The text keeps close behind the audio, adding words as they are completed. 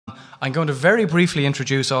I'm going to very briefly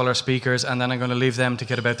introduce all our speakers, and then I'm going to leave them to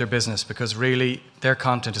get about their business, because really their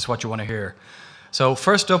content is what you want to hear. So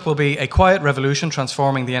first up will be A Quiet Revolution,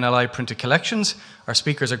 Transforming the NLI Printed Collections. Our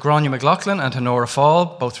speakers are Gráinne MacLochlainn and Honora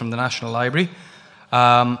Faul, both from the National Library.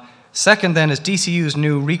 Second then is DCU's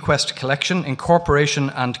new Request Collection, Incorporation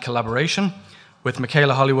and Collaboration, with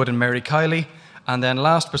Michaela Hollywood and Mary Kiley. And then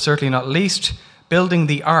last but certainly not least, Building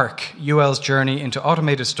the Ark, UL's Journey into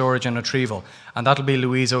Automated Storage and Retrieval. And that'll be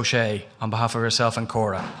Louise O'Shea on behalf of herself and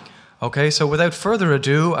Cora. Okay, so without further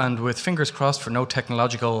ado, and with fingers crossed for no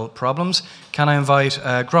technological problems, can I invite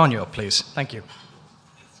Gráinne up, please? Thank you.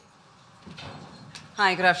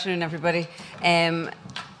 Hi, good afternoon, everybody. I'm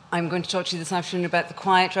going to talk to you this afternoon about the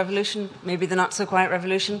quiet revolution, maybe the not so quiet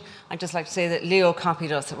revolution. I'd just like to say that Leo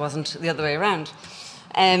copied us, it wasn't the other way around.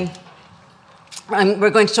 We're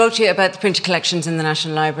going to talk to you about the printed collections in the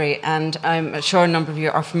National Library, and I'm sure a number of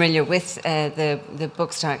you are familiar with the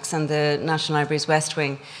book stacks and the National Library's West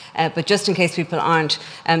Wing. But just in case people aren't,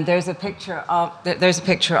 there's a picture of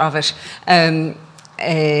it, and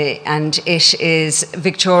it is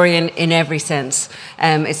Victorian in every sense.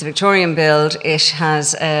 It's a Victorian build. It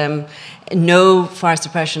has no fire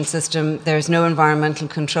suppression system, there's no environmental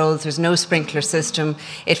controls, there's no sprinkler system.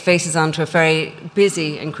 It faces onto a very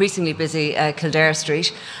busy, increasingly busy Kildare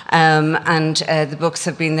Street, and the books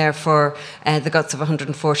have been there for the guts of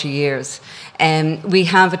 140 years. We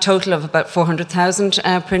have a total of about 400,000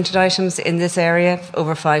 printed items in this area,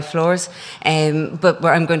 over 5 floors, but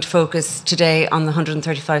I'm going to focus today on the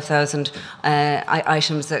 135,000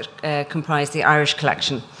 items that comprise the Irish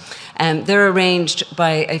collection. They're arranged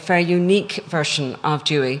by a very unique version of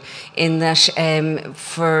Dewey in that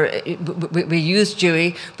we used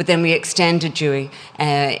Dewey, but then we extended Dewey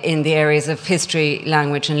in the areas of history,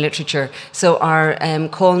 language and literature. So our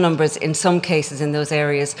call numbers in some cases in those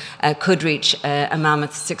areas could reach a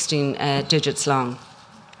mammoth 16 digits long.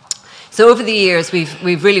 So over the years,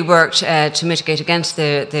 we've really worked to mitigate against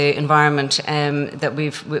the environment that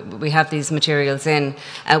we have these materials in.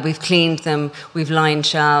 We've cleaned them, we've lined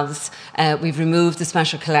shelves, we've removed the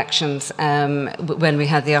special collections when we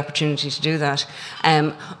had the opportunity to do that.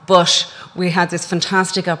 But we had this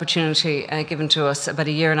fantastic opportunity given to us about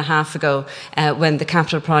a year and a half ago when the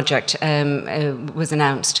capital project was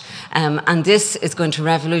announced. And this is going to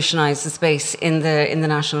revolutionise the space in the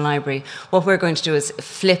National Library. What we're going to do is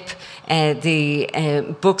flip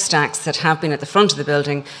the book stacks that have been at the front of the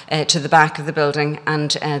building to the back of the building,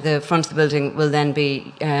 and the front of the building will then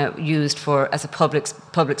be used as a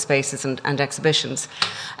public spaces and exhibitions.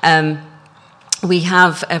 We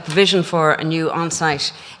have a provision for a new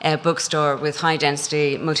on-site bookstore with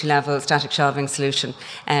high-density, multi-level static shelving solution,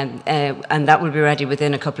 and that will be ready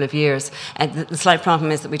within a couple of years. The slight problem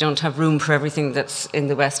is that we don't have room for everything that's in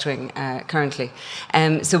the West Wing currently.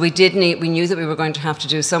 So we knew that we were going to have to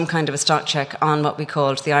do some kind of a stock check on what we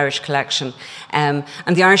called the Irish collection. And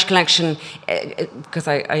the Irish collection, because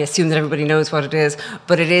I assume that everybody knows what it is,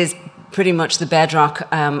 but it is pretty much the bedrock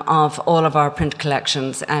of all of our print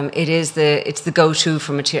collections. It's the go-to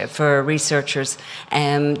for researchers.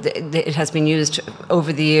 It has been used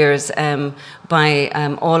over the years by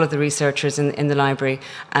all of the researchers in the library,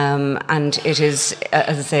 and it is,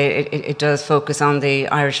 as I say, it does focus on the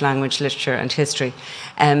Irish language, literature and history.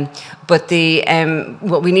 But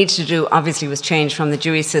what we needed to do obviously was change from the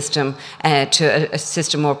Dewey system to a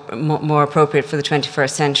system more appropriate for the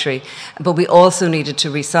 21st century. But we also needed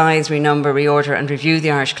to resize, renumber, reorder and review the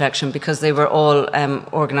Irish collection because they were all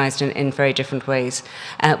organised in very different ways.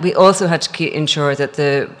 We also had to ensure that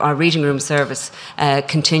our reading room service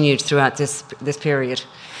continued throughout this period.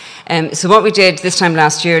 So what we did this time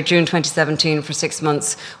last year, June 2017, for 6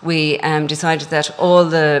 months, we decided that all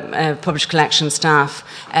the published collection staff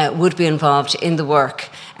would be involved in the work.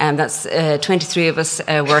 That's 23 of us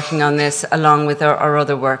working on this, along with our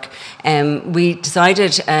other work. We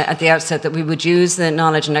decided at the outset that we would use the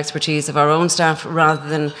knowledge and expertise of our own staff rather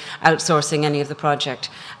than outsourcing any of the project.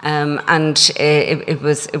 It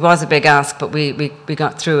was a big ask, but we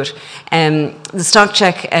got through it. The stock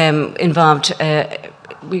check involved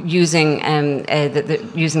using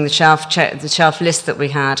the shelf list that we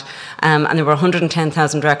had, and there were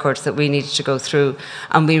 110,000 records that we needed to go through,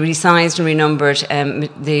 and we resized and renumbered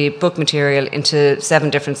the book material into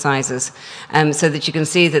 7 different sizes, so that you can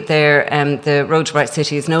see that the Road to Bright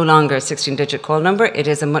City is no longer a 16-digit call number. It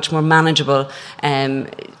is a much more manageable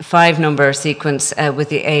 5-number sequence with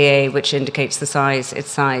the AA, which indicates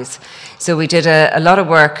its size. So we did a lot of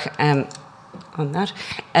work on that,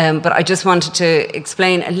 but I just wanted to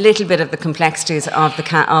explain a little bit of the complexities of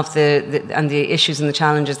the issues and the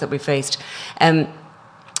challenges that we faced.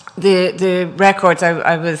 The records,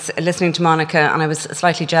 I was listening to Monica and I was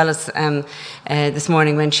slightly jealous this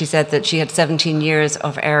morning when she said that she had 17 years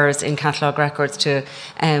of errors in catalogue records to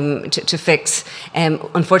fix.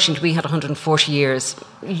 Unfortunately, we had 140 years,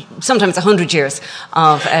 sometimes 100 years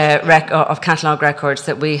of catalogue records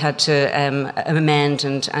that we had to amend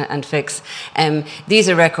and fix. These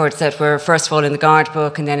are records that were first of all in the guard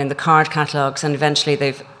book and then in the card catalogues, and eventually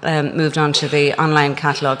they've moved on to the online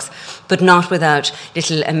catalogues, but not without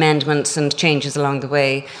little amendments and changes along the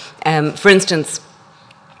way. For instance,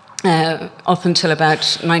 up until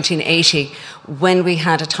about 1980, when we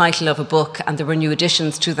had a title of a book and there were new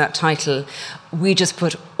additions to that title, we just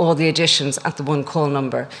put all the additions at the one call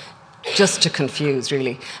number, just to confuse,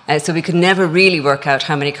 really. So we could never really work out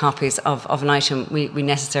how many copies of an item we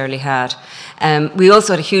necessarily had. We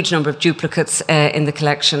also had a huge number of duplicates in the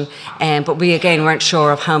collection, but we again weren't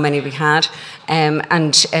sure of how many we had.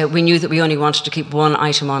 And we knew that we only wanted to keep one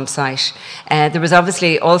item on site. There was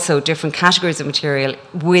obviously also different categories of material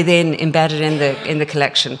embedded in the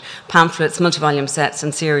collection. Pamphlets, multi-volume sets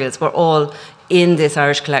and serials were all in this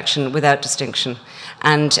Irish collection without distinction.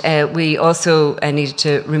 And we also needed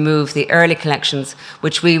to remove the early collections,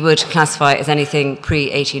 which we would classify as anything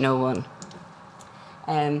pre-1801.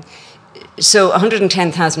 So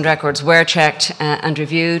 110,000 records were checked and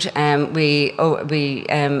reviewed. We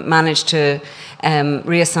managed to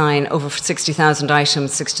reassign over 60,000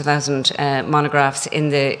 items, 60,000 monographs in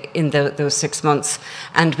those 6 months.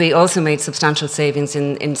 And we also made substantial savings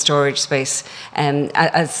in storage space.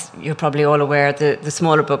 As you're probably all aware, the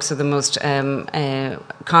smaller books are the most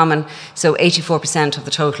common. So 84% of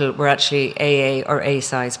the total were actually AA or A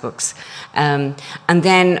size books. And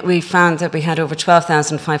then we found that we had over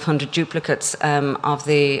 12,500 duplicates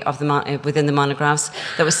within the monographs.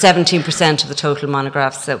 That was 17% of the total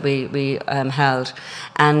monographs that we held.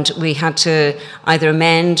 And we had to either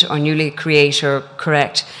amend or newly create or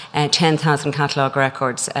correct 10,000 catalogue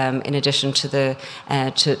records in addition to the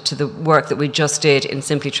work that we just did in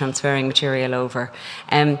simply transferring material over.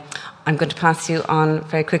 I'm going to pass you on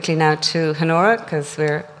very quickly now to Honora because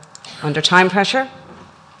we're under time pressure.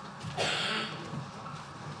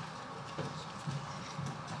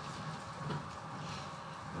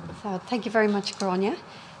 So thank you very much, Gráinne.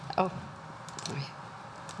 Oh, sorry,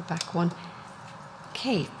 go back one.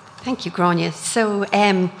 Okay, thank you, Gráinne. So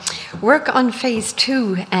work on phase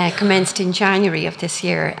 2 commenced in January of this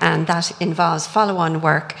year, and that involves follow-on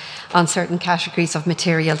work on certain categories of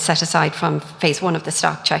material set aside from phase 1 of the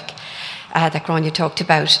stock check that Gráinne talked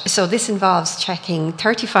about. So this involves checking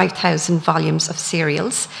 35,000 volumes of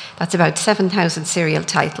serials. That's about 7,000 serial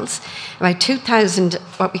titles, about 2,000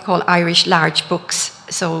 what we call Irish large books.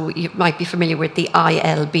 So you might be familiar with the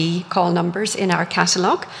ILB call numbers in our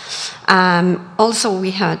catalogue. Also,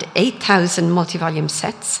 we had 8,000 multi-volume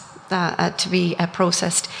sets to be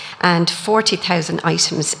processed, and 40,000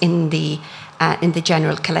 items in the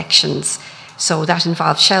general collections. So that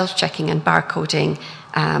involves shelf checking and barcoding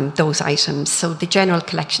those items. So the general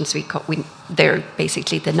collections they're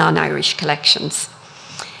basically the non-Irish collections.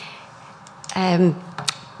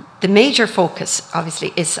 The major focus,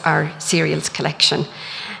 obviously, is our serials collection.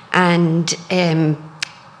 And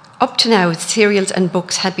up to now, serials and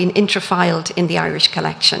books had been intrafiled in the Irish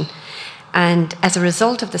collection. And as a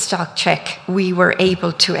result of the stock check, we were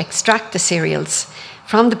able to extract the serials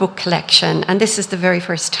from the book collection. And this is the very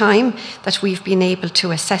first time that we've been able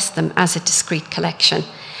to assess them as a discrete collection.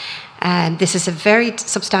 This is a very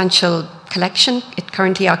substantial collection. It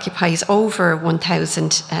currently occupies over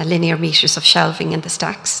 1,000 linear metres of shelving in the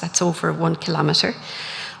stacks. That's over 1 kilometre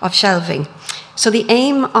of shelving. So the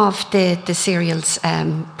aim of the serials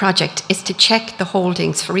project is to check the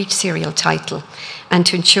holdings for each serial title and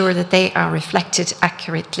to ensure that they are reflected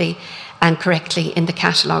accurately and correctly in the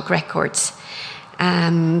catalogue records.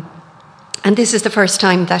 And this is the first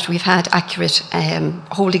time that we've had accurate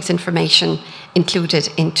holdings information included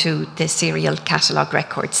into the serial catalogue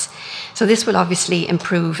records. So this will obviously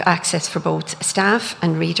improve access for both staff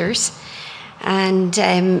and readers. And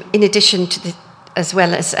in addition to as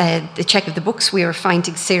well as the check of the books, we are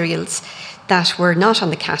finding serials that were not on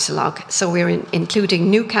the catalogue. So we're including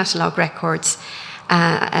new catalogue records,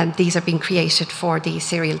 and these are being created for the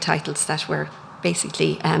serial titles that were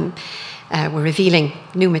basically we're revealing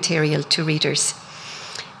new material to readers.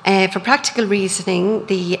 For practical reasoning,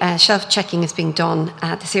 the shelf checking is being done,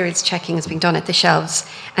 the serials checking is being done at the shelves,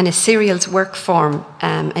 and a serials work form,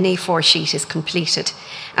 an A4 sheet, is completed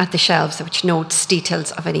at the shelves, which notes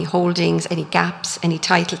details of any holdings, any gaps, any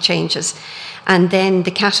title changes. And then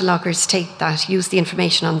the cataloguers take that, use the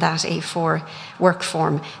information on that A4 work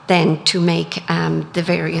form, then to make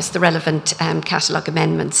the relevant catalogue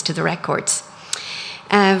amendments to the records.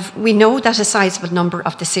 We know that a sizable number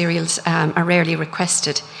of the serials are rarely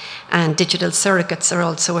requested, and digital surrogates are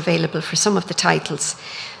also available for some of the titles.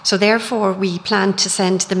 So therefore, we plan to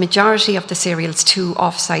send the majority of the serials to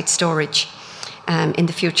off-site storage in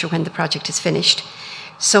the future when the project is finished.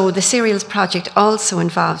 So the serials project also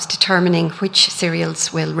involves determining which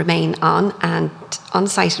serials will remain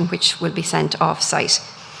on-site and which will be sent off-site.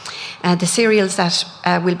 The serials that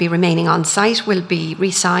will be remaining on site will be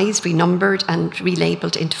resized, renumbered and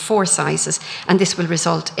relabeled into 4 sizes, and this will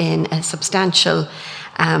result in a substantial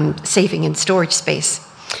saving in storage space.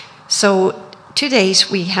 So to date,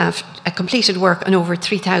 we have completed work on over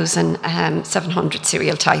 3,700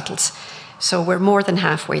 serial titles. So we're more than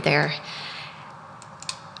halfway there.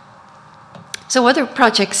 So other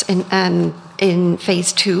projects in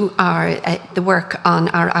phase 2 are the work on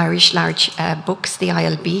our Irish large books, the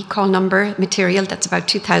ILB call number material. That's about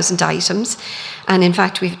 2,000 items. And in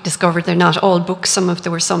fact, we've discovered they're not all books.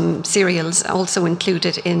 There were some serials also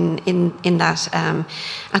included in that,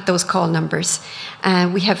 at those call numbers.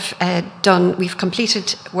 We've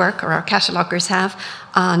completed work, or our cataloguers have,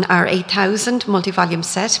 on our 8,000 multi-volume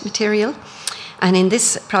set material. And in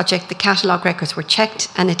this project, the catalogue records were checked,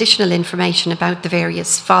 and additional information about the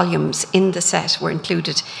various volumes in the set were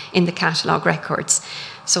included in the catalogue records.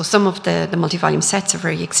 So some of the multi-volume sets are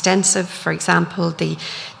very extensive. For example, the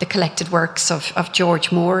collected works of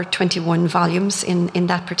George Moore, 21 volumes in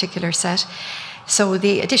that particular set. So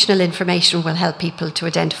the additional information will help people to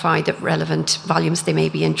identify the relevant volumes they may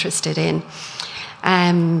be interested in.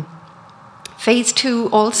 Phase 2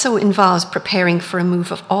 also involves preparing for a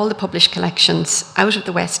move of all the published collections out of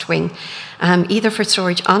the West Wing, either for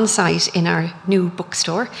storage on-site in our new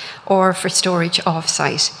bookstore or for storage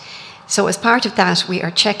off-site. So as part of that, we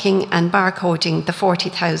are checking and barcoding the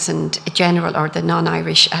 40,000 general or the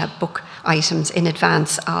non-Irish book items in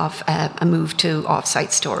advance of a move to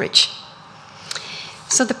off-site storage.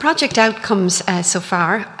 So the project outcomes so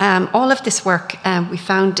far, all of this work we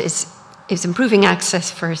found is improving access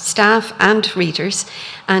for staff and readers,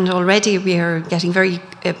 and already we are getting very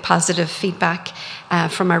positive feedback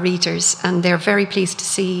from our readers, and they're very pleased to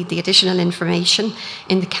see the additional information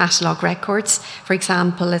in the catalogue records. For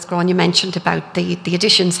example, as Gráinne mentioned about the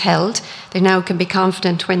editions held, they now can be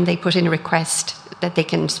confident when they put in a request that they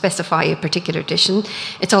can specify a particular edition.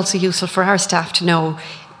 It's also useful for our staff to know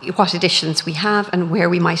what editions we have and where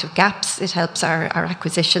we might have gaps. It helps our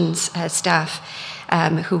acquisitions staff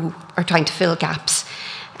who are trying to fill gaps.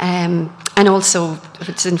 And also,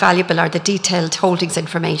 what's invaluable are the detailed holdings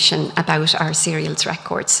information about our serials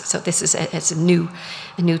records. So this is a new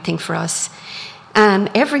thing for us.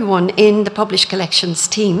 Everyone in the published collections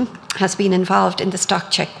team has been involved in the stock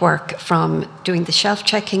check work, from doing the shelf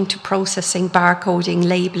checking to processing, barcoding,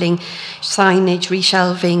 labelling, signage,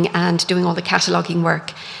 re-shelving, and doing all the cataloguing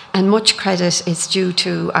work. And much credit is due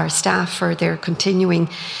to our staff for their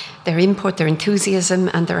input, their enthusiasm,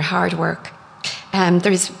 and their hard work.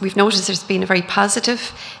 We've noticed there's been a very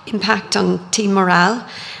positive impact on team morale,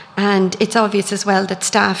 and it's obvious as well that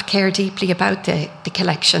staff care deeply about the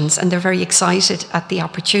collections, and they're very excited at the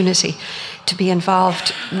opportunity to be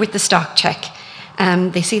involved with the stock check.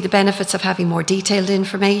 They see the benefits of having more detailed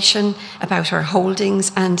information about our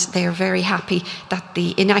holdings, and they are very happy that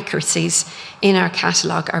the inaccuracies in our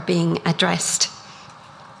catalogue are being addressed.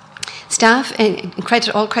 Staff,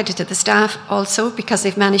 all credit to the staff also, because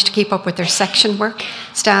they've managed to keep up with their section work.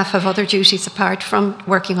 Staff have other duties apart from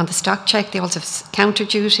working on the stock check. They also have counter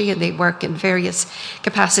duty, and they work in various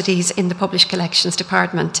capacities in the published collections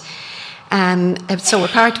department. So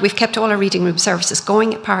we've kept all our reading room services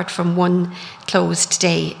going apart from one closed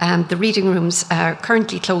day. The reading rooms are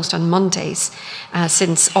currently closed on Mondays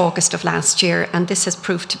since August of last year, and this has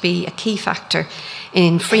proved to be a key factor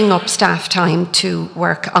in freeing up staff time to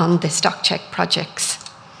work on the stock check projects.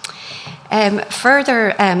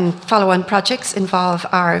 Further follow-on projects involve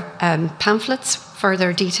our pamphlets,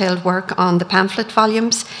 further detailed work on the pamphlet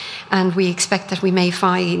volumes, and we expect that we may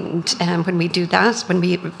find, when we do that, when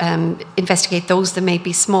we investigate those, there may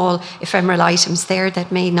be small ephemeral items there that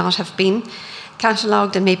may not have been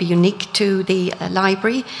catalogued and may be unique to the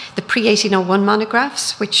library. The pre-1801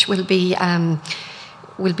 monographs, which will be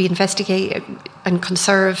will be investigated and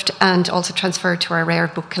conserved and also transferred to our rare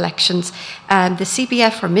book collections. The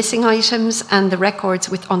CBF for missing items and the records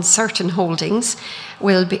with uncertain holdings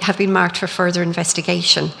have been marked for further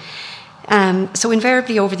investigation. So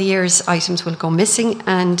invariably over the years items will go missing,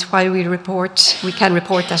 and while we can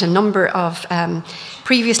report that a number of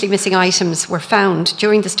previously missing items were found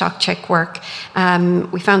during the stock check work,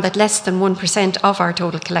 we found that less than 1% of our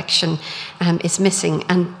total collection is missing,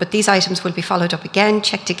 but these items will be followed up again,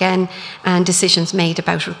 checked again, and decisions made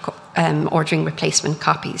about ordering replacement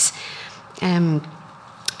copies.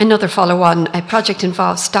 Another follow-on project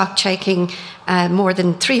involves stock checking more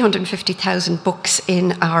than 350,000 books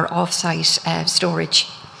in our off-site storage.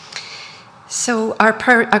 So our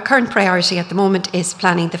current priority at the moment is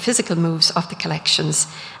planning the physical moves of the collections,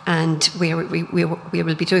 and we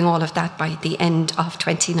will be doing all of that by the end of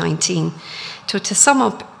 2019. So to sum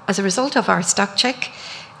up, as a result of our stock check,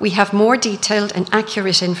 we have more detailed and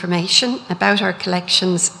accurate information about our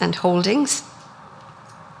collections and holdings.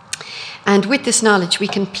 And with this knowledge, we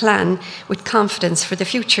can plan with confidence for the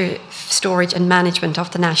future storage and management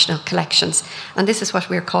of the national collections. And this is what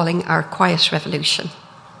we're calling our quiet revolution.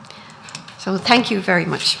 So thank you very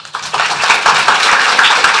much.